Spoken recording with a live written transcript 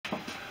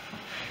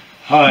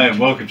Hi and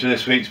welcome to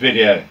this week's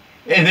video.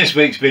 In this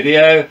week's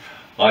video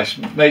I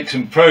make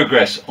some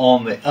progress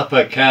on the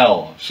upper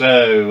cowl,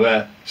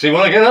 so see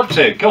what I get up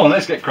to. Come on,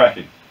 let's get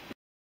cracking.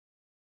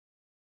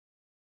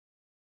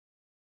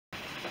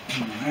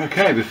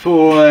 Okay,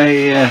 before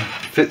I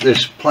fit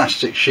this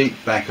plastic sheet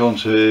back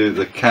onto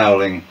the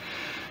cowling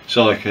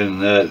so I can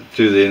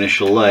do the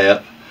initial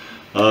layup,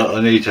 I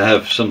need to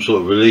have some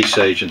sort of release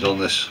agent on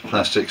this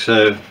plastic,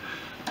 so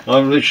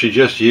I'm literally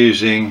just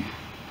using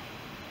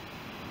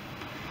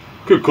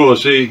good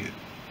quality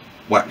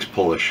wax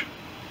polish,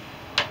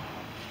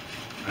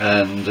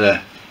 and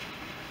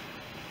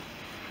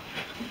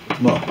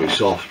might be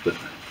soft, but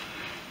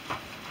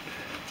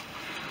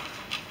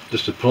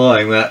just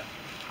applying that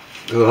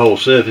to the whole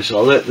surface.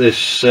 I'll let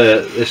this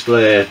this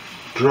layer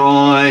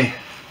dry.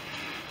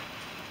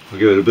 I'll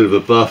give it a bit of a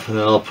buff, and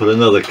then I'll put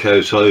another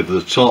coat over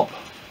the top,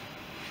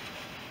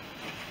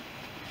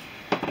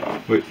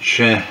 which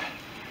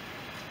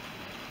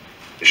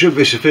should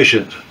be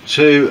sufficient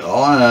to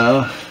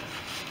allow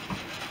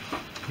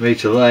me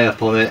to lay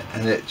up on it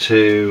and it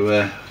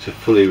to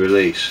fully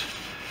release.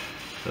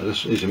 So I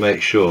just need to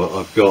make sure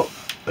I've got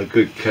a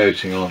good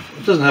coating on.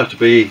 It doesn't have to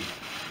be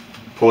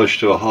polished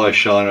to a high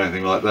shine or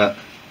anything like that.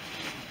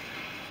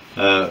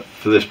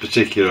 For this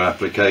particular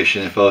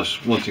application, if I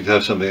was wanting to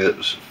have something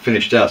that's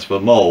finished out of a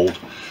mould,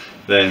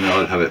 then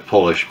I'd have it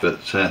polished, but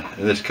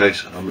in this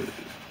case I'm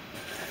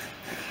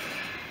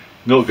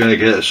not going to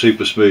get a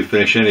super smooth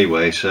finish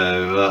anyway,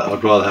 so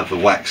I'd rather have the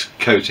wax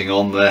coating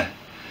on there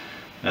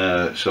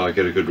so I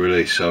get a good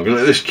release. So I'm going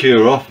to let this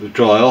cure off,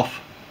 dry off.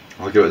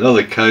 I'll give it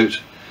another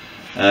coat,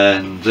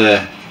 and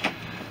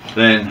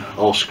then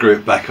I'll screw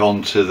it back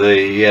onto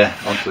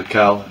the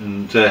cowl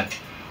and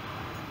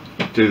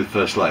do the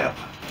first layup.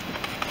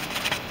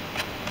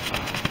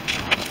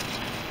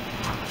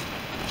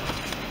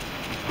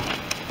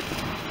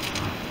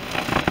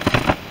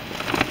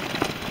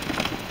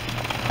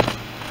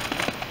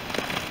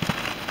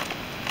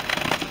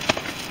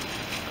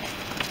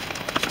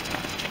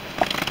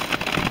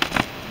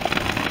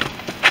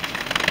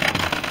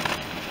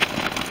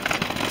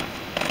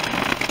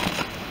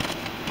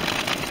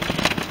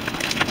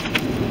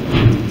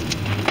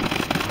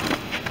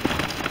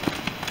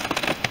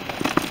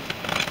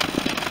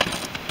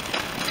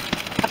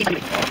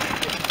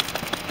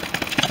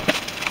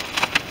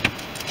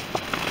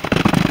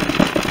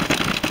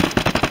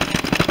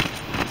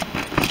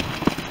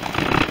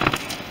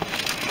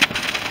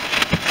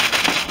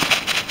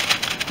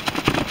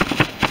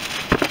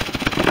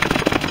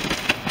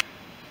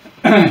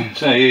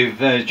 So you've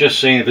just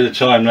seen a bit of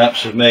time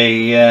lapse of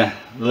me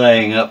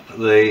laying up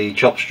the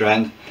chop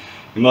strand.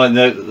 You might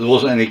note that there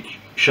wasn't any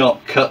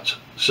sharp cut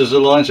scissor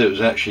lines, it was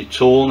actually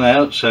torn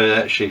out, so it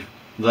actually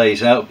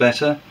lays out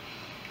better,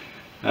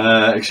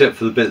 except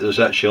for the bit that was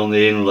actually on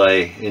the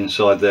inlay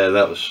inside there.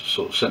 That was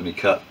sort of semi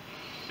cut,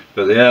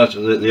 but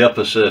the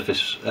upper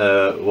surface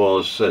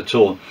was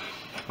torn.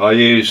 I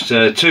used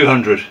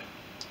 200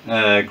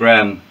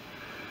 gram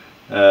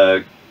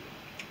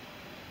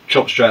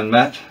chop strand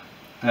mat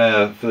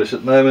for this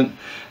at the moment,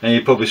 and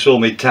you probably saw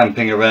me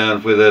tamping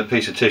around with a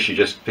piece of tissue,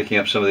 just picking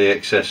up some of the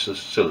excess. There's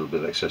still a little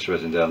bit of excess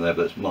resin down there,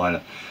 but it's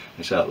minor.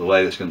 It's out of the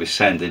way. That's going to be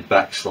sanded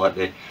back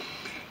slightly.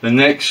 The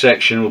next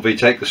section will be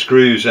take the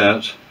screws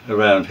out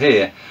around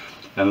here,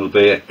 and there'll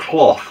be a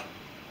cloth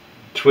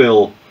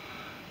twill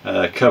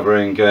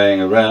covering going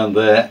around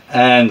there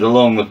and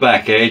along the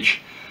back edge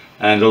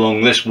and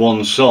along this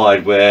one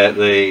side where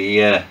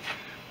the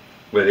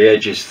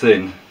edge is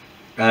thin,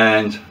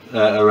 and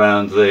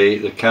around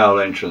the cowl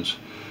entrance.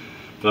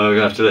 But I'm going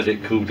to have to let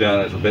it cool down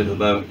a little bit at the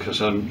moment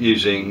because I'm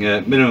using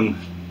minimum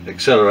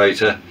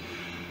accelerator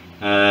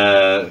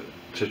to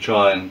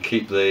try and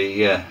keep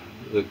the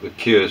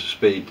cure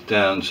speed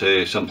down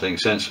to something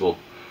sensible.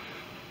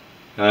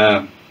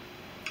 So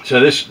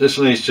this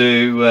needs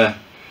to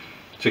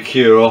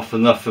cure off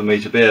enough for me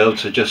to be able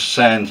to just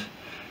sand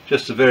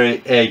just the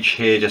very edge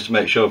here, just to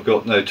make sure I've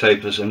got no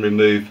tapers, and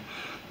remove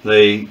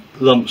the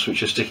lumps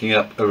which are sticking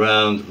up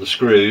around the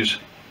screws,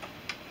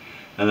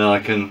 and then I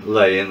can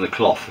lay in the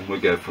cloth and we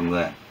go from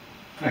there.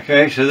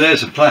 Okay, so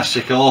there's the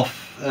plastic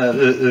off.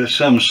 There's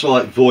some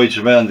slight voids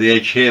around the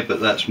edge here, but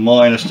that's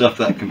minor stuff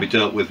that can be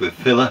dealt with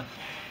filler.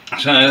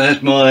 So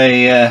there's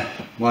my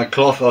my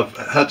cloth. I've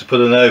had to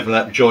put an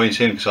overlap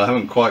joint in because I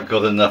haven't quite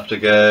got enough to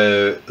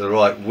go the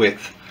right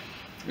width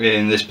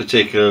in this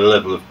particular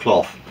level of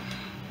cloth.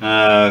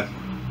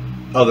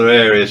 Other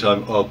areas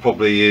I'll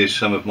probably use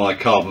some of my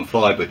carbon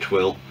fibre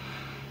twill.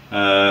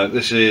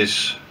 This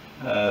is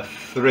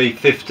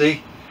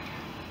 350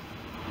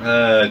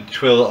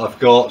 twill that I've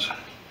got.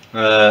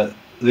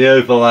 The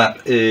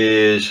overlap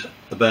is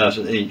about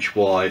 1 inch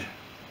wide.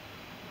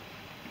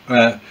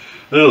 A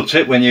little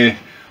tip when you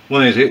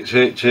wanted it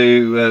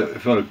to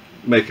if you want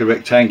to make a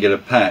rectangular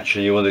patch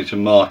and you wanted to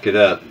mark it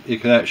out, you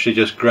can actually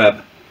just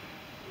grab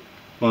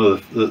one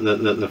of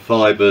the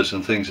fibres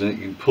and things, and you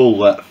can pull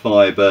that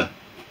fibre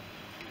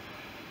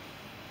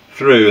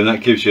through, and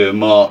that gives you a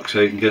mark, so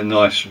you can get a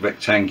nice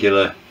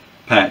rectangular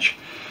patch.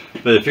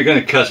 But if you're going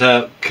to cut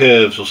out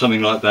curves or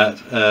something like that,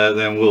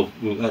 then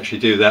we'll actually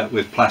do that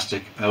with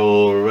plastic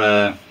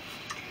or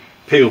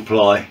peel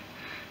ply.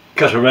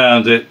 Cut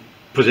around it,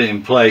 put it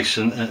in place,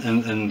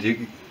 and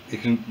you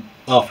can,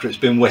 after it's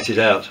been wetted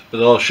out.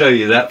 But I'll show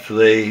you that for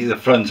the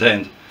front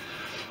end.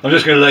 I'm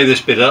just going to lay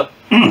this bit up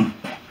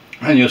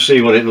and you'll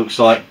see what it looks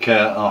like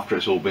after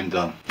it's all been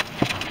done.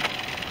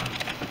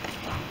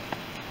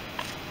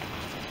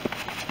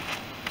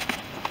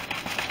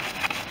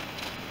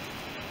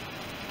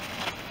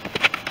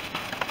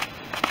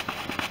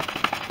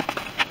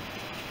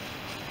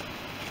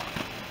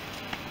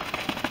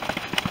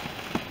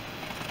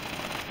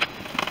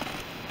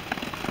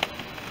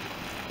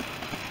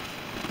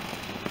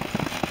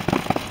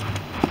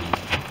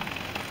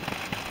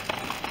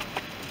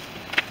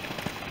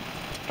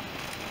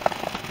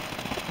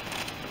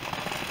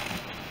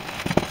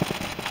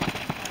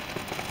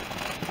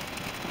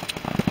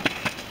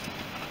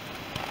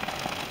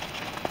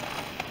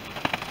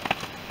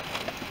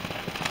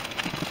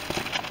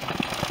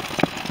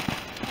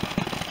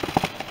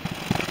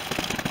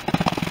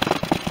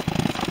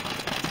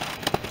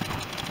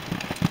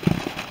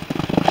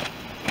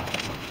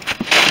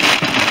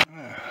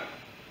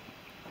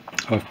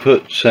 I've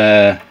put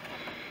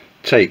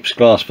tapes,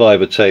 glass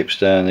fibre tapes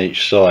down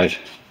each side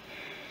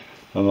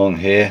along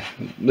here.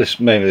 Most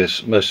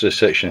of this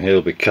section here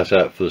will be cut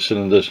out for the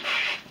cylinders,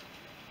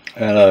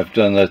 and I've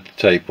done the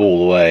tape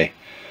all the way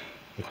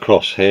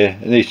across here.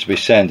 It needs to be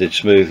sanded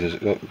smooth.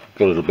 It's got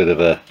a little bit of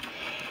a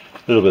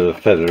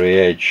feathery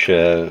edge,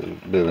 a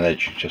bit of an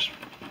edge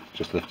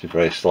just lifted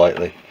very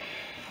slightly.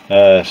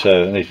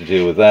 So I need to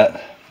deal with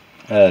that.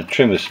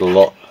 Trim this a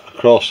lot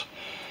across,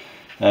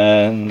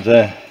 and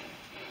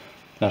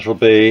that'll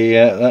be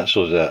that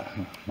sorted out.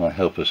 Might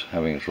help us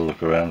having a little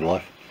look around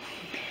life.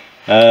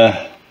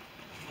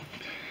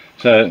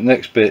 So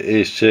next bit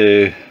is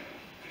to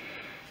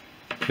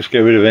just get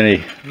rid of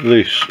any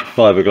loose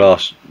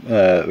fiberglass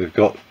we've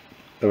got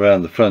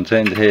around the front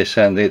end here,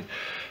 sanding it,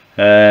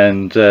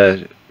 and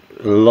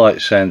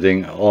light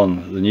sanding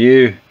on the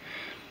new,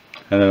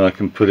 and then I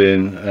can put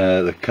in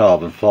the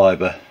carbon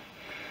fibre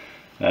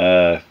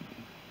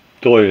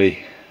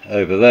doily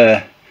over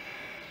there.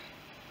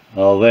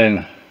 I'll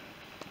then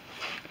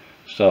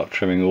start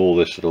trimming all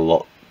this little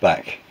lot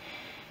back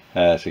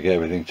to get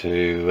everything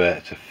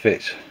to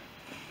fit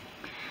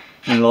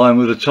in line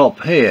with the top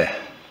here,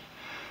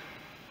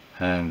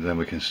 and then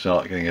we can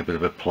start getting a bit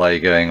of a play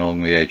going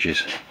along the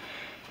edges,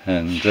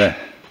 and we're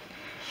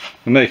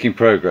making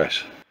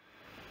progress.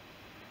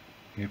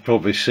 You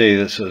probably see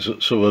there's a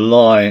sort of a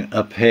line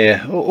up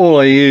here. All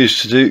I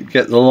used to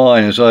get the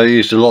line is I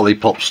used a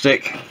lollipop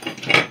stick,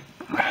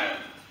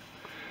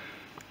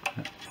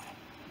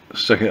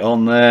 stuck it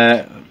on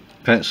there,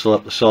 pencil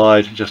up the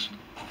side, just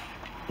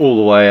all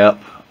the way up,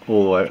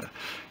 all the way.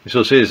 You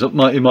sort of see you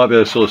might be able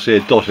to sort of see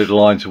a dotted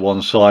line to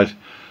one side.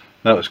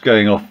 That was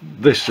going off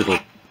this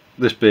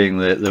being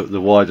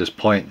the widest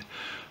point,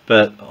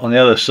 but on the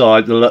other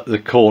side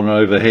the corner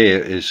over here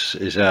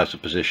is out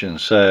of position.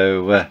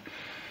 So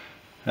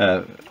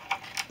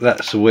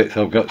that's the width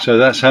I've got. So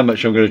that's how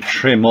much I'm going to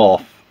trim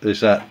off, is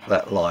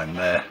that line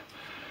there.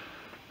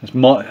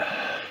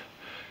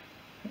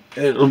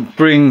 It'll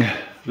bring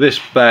this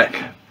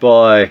back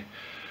by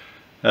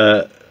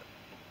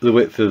the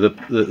width of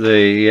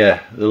the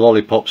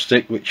lollipop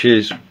stick, which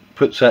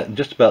puts that in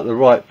just about the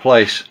right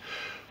place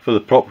for the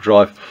prop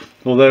drive.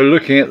 Although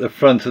looking at the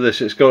front of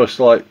this, it's got a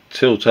slight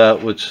tilt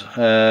outwards.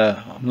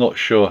 I'm not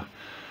sure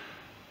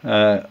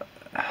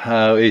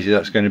how easy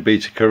that's going to be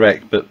to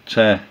correct, but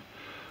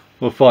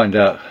we'll find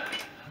out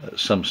at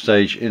some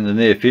stage in the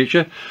near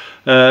future.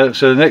 So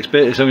the next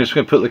bit is I'm just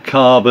going to put the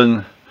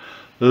carbon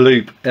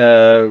loop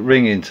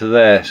ring into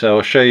there. So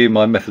I'll show you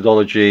my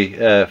methodology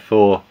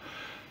for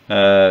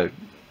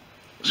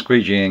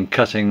squeegeeing and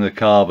cutting the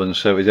carbon,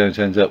 so we don't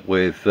end up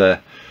with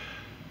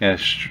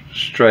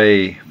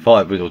stray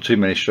fibres or too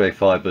many stray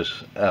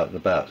fibres out and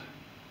about.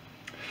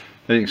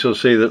 And you can sort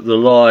of see that the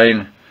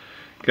line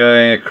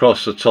going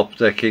across the top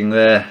decking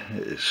there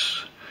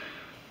is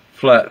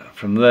flat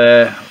from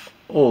there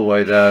all the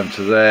way down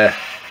to there.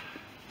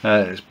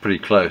 It's pretty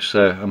close,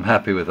 so I'm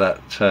happy with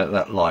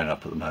that line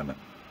up at the moment.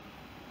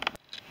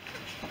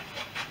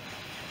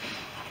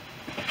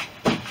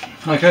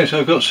 Okay, so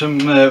I've got some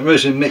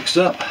resin mixed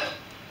up,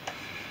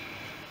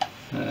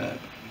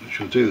 which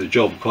will do the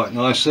job quite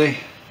nicely.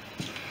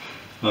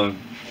 I'll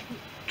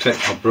take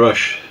my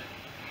brush.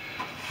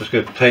 I'm just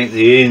going to paint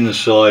the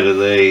inside of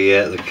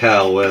the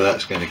cowl where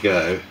that's going to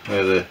go,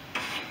 where the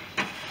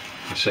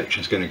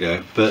section's going to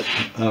go. But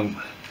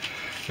I'm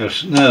going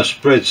to now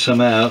spread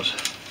some out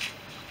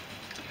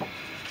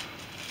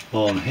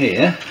on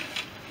here.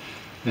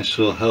 This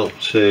will help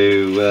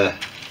to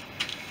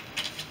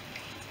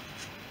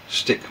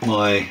stick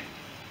my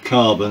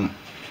carbon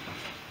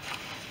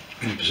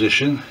in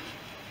position.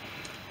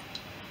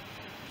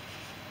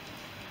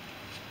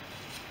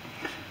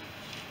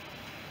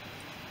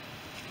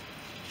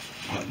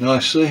 Quite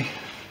nicely.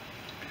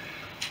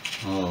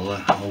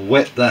 I'll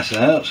wet that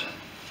out.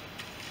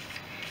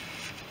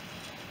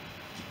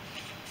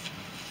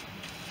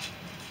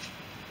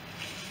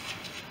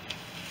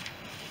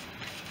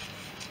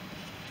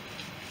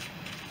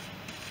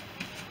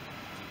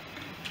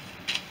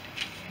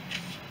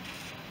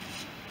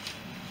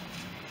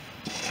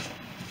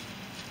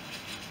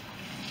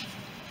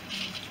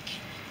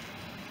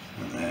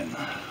 and then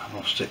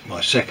I'll stick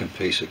my second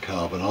piece of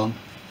carbon on.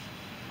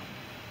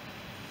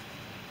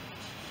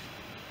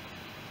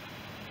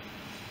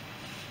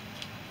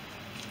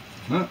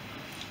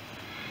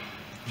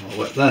 I'll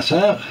wet that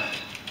out.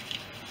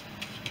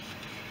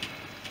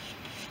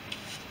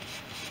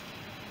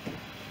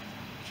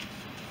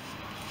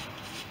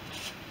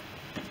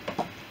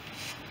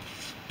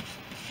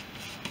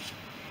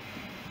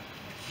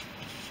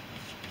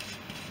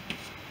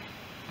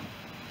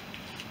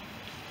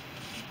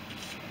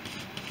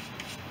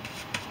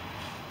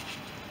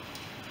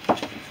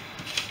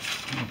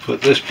 I'll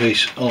put this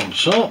piece on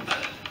top.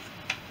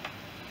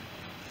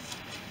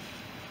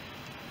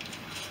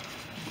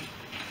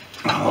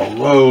 I'll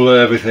roll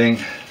everything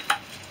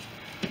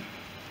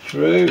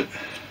through.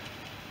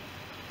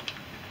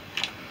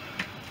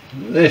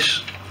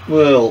 This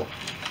will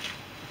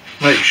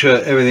make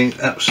sure everything's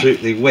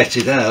absolutely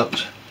wetted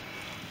out,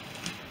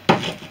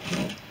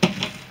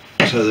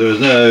 so there is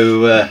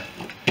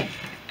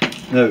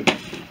no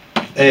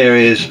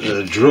areas that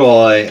are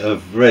dry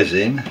of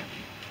resin.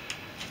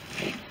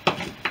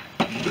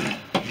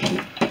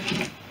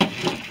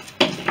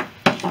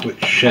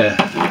 Which I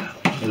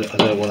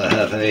don't want to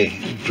have any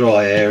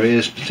dry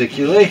areas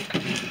particularly.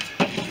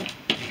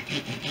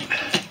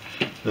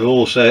 But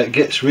also it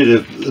gets rid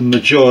of the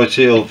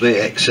majority of the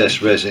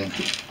excess resin.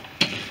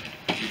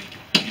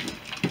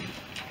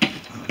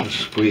 I'll just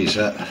squeeze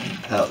that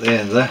out the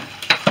end there.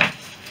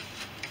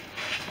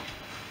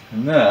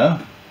 And now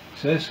it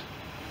says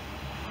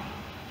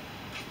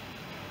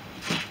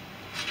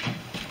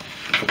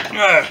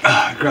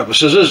grab the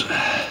scissors.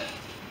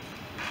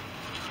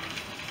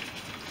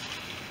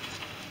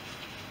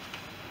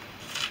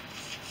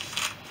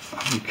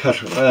 And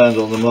cut around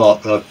on the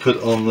mark that I've put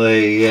on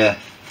the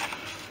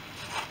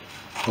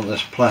on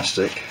this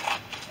plastic.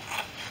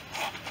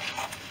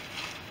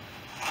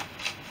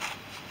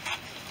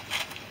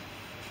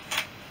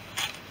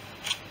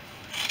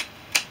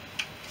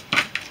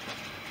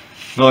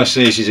 Nice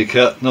and easy to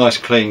cut, nice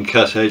clean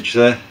cut edge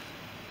there.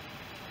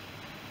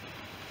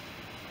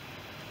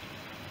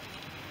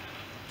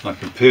 I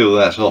can peel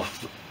that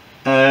off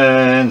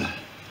and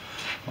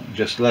I can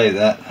just lay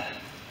that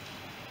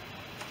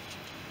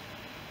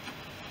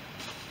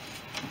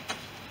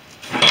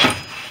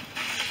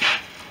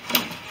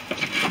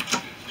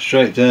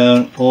straight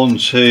down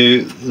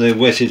onto the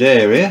wetted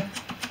area.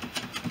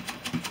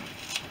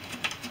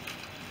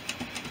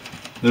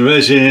 The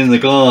resin in the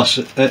glass,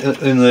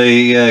 in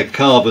the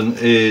carbon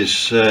is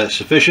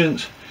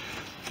sufficient.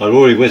 I've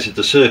already wetted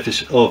the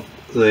surface of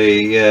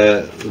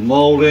the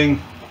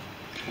moulding.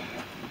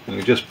 I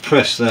can just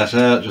press that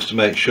out just to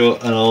make sure,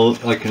 and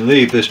I can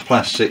leave this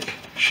plastic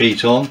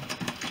sheet on.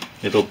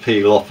 It'll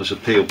peel off as a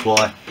peel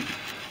ply,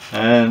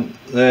 and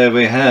there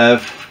we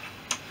have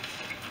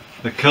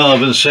the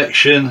carbon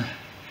section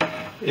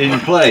in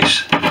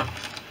place.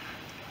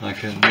 I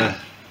can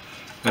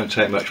won't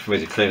take much for me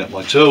to clean up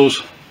my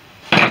tools.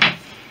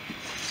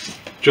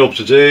 Job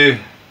to do,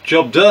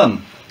 job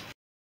done.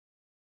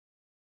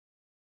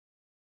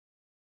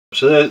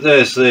 So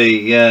there's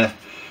the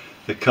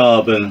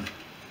carbon,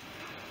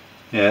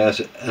 yeah,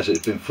 as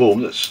it's been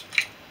formed. It's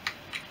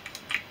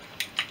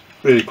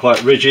really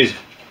quite rigid,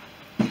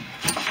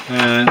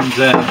 and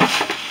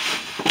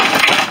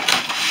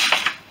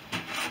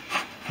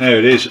there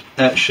it is,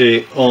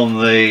 actually on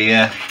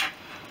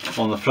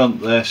the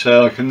front there.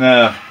 So I can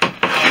now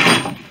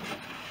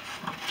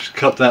just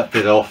cut that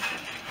bit off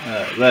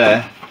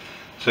there,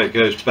 so it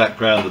goes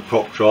back round the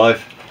prop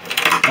drive,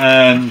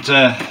 and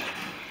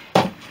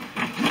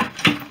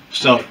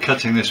start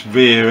cutting this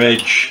rear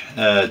edge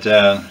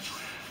down,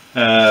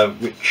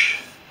 which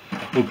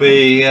will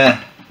be in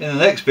the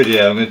next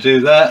video. I'm going to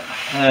do that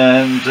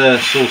and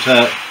sort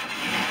out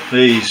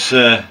these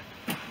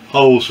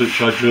holes which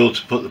I drilled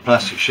to put the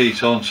plastic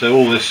sheet on. So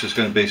all this is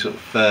going to be sort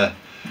of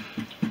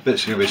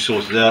bits are going to be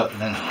sorted out, and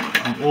then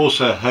I'm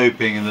also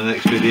hoping in the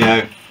next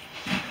video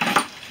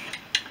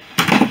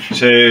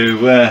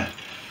to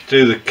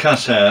do the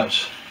cutout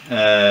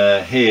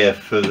here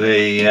for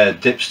the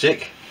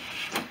dipstick,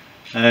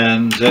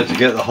 and to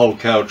get the whole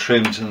cowl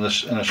trimmed and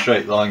a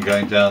straight line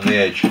going down the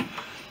edge.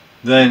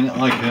 Then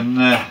I can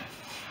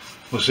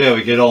we'll see how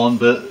we get on,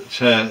 but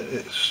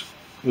it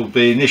will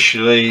be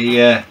initially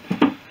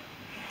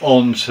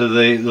onto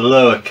the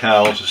lower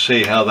cowl to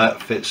see how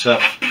that fits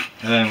up,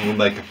 and we'll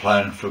make a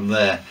plan from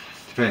there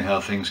depending how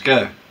things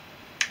go.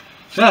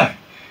 So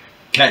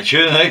catch you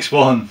in the next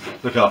one.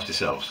 Look after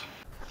yourselves.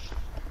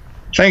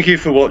 Thank you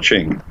for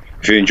watching.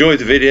 If you enjoyed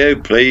the video,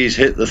 please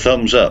hit the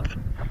thumbs up.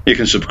 You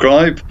can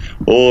subscribe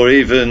or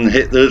even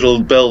hit the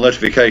little bell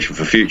notification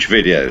for future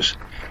videos.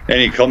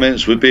 Any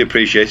comments would be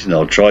appreciated, and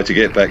I'll try to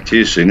get back to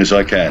you as soon as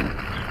I can.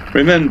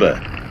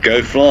 Remember,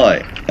 go fly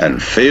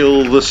and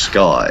feel the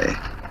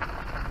sky.